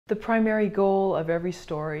The primary goal of every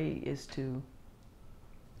story is to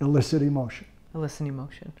elicit emotion. Elicit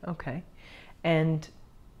emotion, okay. And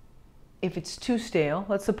if it's too stale,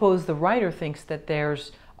 let's suppose the writer thinks that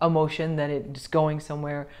there's emotion, that it's going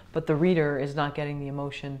somewhere, but the reader is not getting the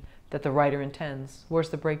emotion that the writer intends. Where's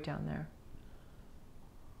the breakdown there?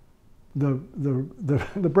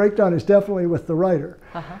 The breakdown is definitely with the writer.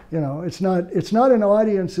 You know, it's not an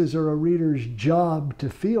audience's or a reader's job to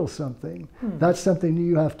feel something. That's something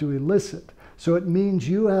you have to elicit. So it means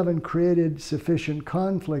you haven't created sufficient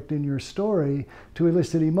conflict in your story to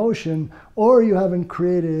elicit emotion, or you haven't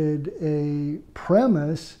created a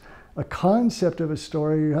premise, a concept of a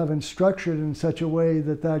story, you haven't structured it in such a way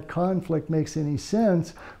that that conflict makes any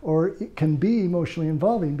sense, or it can be emotionally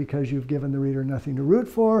involving because you've given the reader nothing to root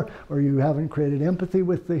for, or you haven't created empathy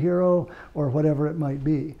with the hero, or whatever it might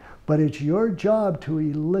be. But it's your job to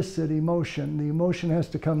elicit emotion. The emotion has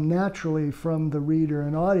to come naturally from the reader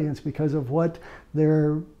and audience because of what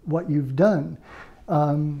you've done.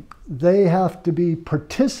 They have to be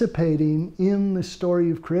participating in the story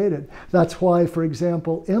you've created. That's why, for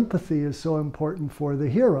example, empathy is so important for the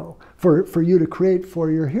hero, for you to create for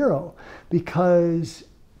your hero, because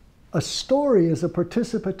a story is a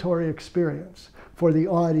participatory experience for the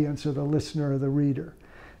audience or the listener or the reader.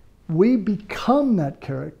 We become that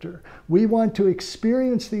character. We want to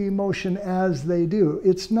experience the emotion as they do.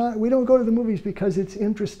 We don't go to the movies because it's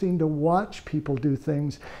interesting to watch people do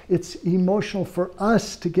things. It's emotional for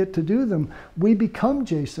us to get to do them. We become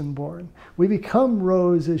Jason Bourne. We become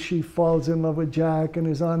Rose as she falls in love with Jack and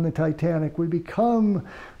is on the Titanic. We become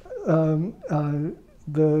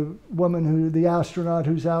the woman the astronaut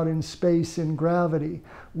who's out in space in Gravity.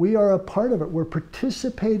 We are a part of it. We're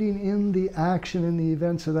participating in the action and the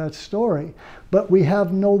events of that story. But we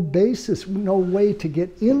have no basis, no way to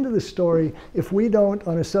get into the story if we don't,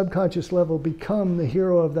 on a subconscious level, become the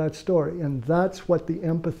hero of that story. And that's what the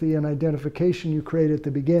empathy and identification you create at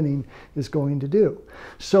the beginning is going to do.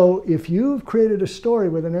 So if you've created a story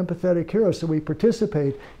with an empathetic hero, so we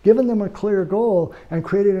participate, given them a clear goal, and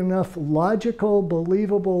created enough logical,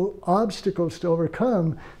 believable obstacles to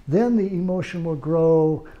overcome, then the emotion will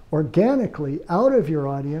grow organically out of your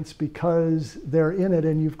audience because they're in it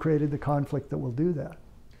and you've created the conflict that will do that.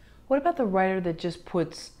 What about the writer that just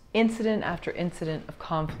puts incident after incident of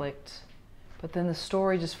conflict, but then the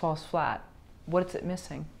story just falls flat? What is it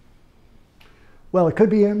missing? Well, it could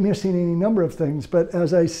be missing any number of things, but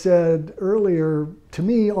as I said earlier, to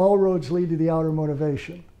me, all roads lead to the outer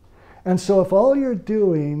motivation. And so if all you're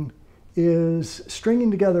doing is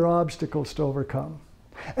stringing together obstacles to overcome,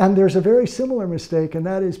 and there's a very similar mistake, and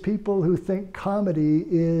that is people who think comedy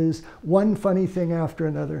is one funny thing after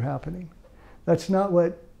another happening. That's not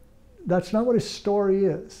what a story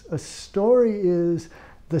is. A story is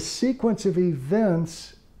the sequence of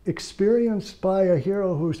events experienced by a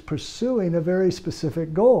hero who's pursuing a very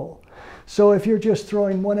specific goal. So if you're just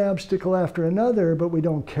throwing one obstacle after another, but we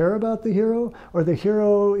don't care about the hero, or the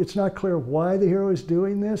hero, it's not clear why the hero is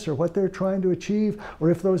doing this, or what they're trying to achieve, or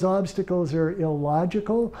if those obstacles are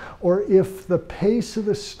illogical, or if the pace of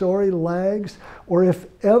the story lags, or if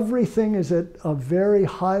everything is at a very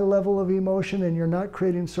high level of emotion and you're not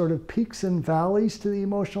creating sort of peaks and valleys to the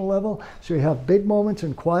emotional level, so you have big moments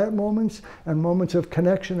and quiet moments, and moments of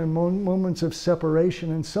connection and moments of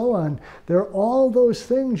separation and so on. There are all those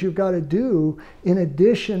things you've got to do in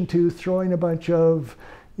addition to throwing a bunch of,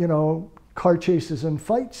 car chases and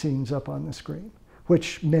fight scenes up on the screen,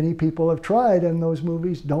 which many people have tried, and those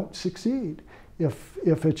movies don't succeed. If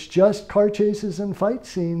it's just car chases and fight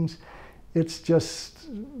scenes, it's just,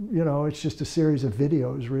 it's just a series of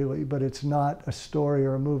videos really, but it's not a story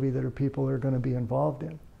or a movie that people are going to be involved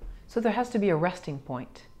in. So there has to be a resting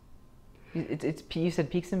point. You said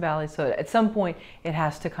peaks and valleys, so at some point it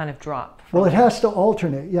has to kind of drop. Well, it has to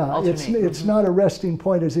alternate, yeah. It's not a resting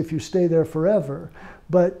point as if you stay there forever,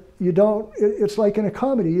 but you don't, it's like in a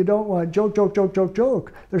comedy, you don't want joke, joke, joke, joke,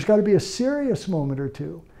 joke. There's got to be a serious moment or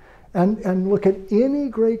two. And look at any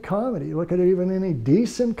great comedy, look at even any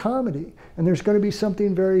decent comedy, and there's going to be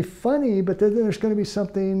something very funny, but then there's going to be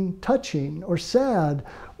something touching or sad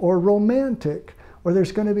or romantic, or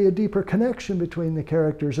there's going to be a deeper connection between the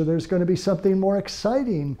characters, or there's going to be something more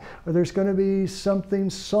exciting, or there's going to be something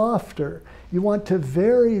softer. You want to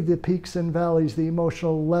vary the peaks and valleys, the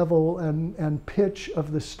emotional level and pitch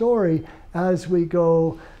of the story as we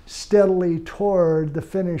go steadily toward the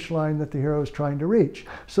finish line that the hero is trying to reach.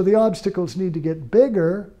 So the obstacles need to get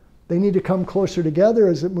bigger. They need to come closer together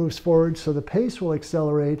as it moves forward so the pace will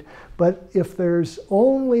accelerate. But if there's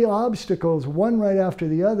only obstacles, one right after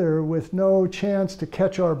the other, with no chance to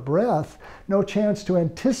catch our breath, no chance to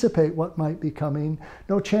anticipate what might be coming,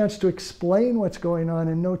 no chance to explain what's going on,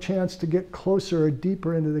 and no chance to get closer or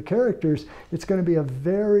deeper into the characters, it's going to be a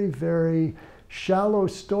very, very shallow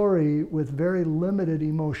story with very limited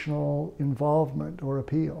emotional involvement or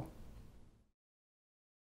appeal.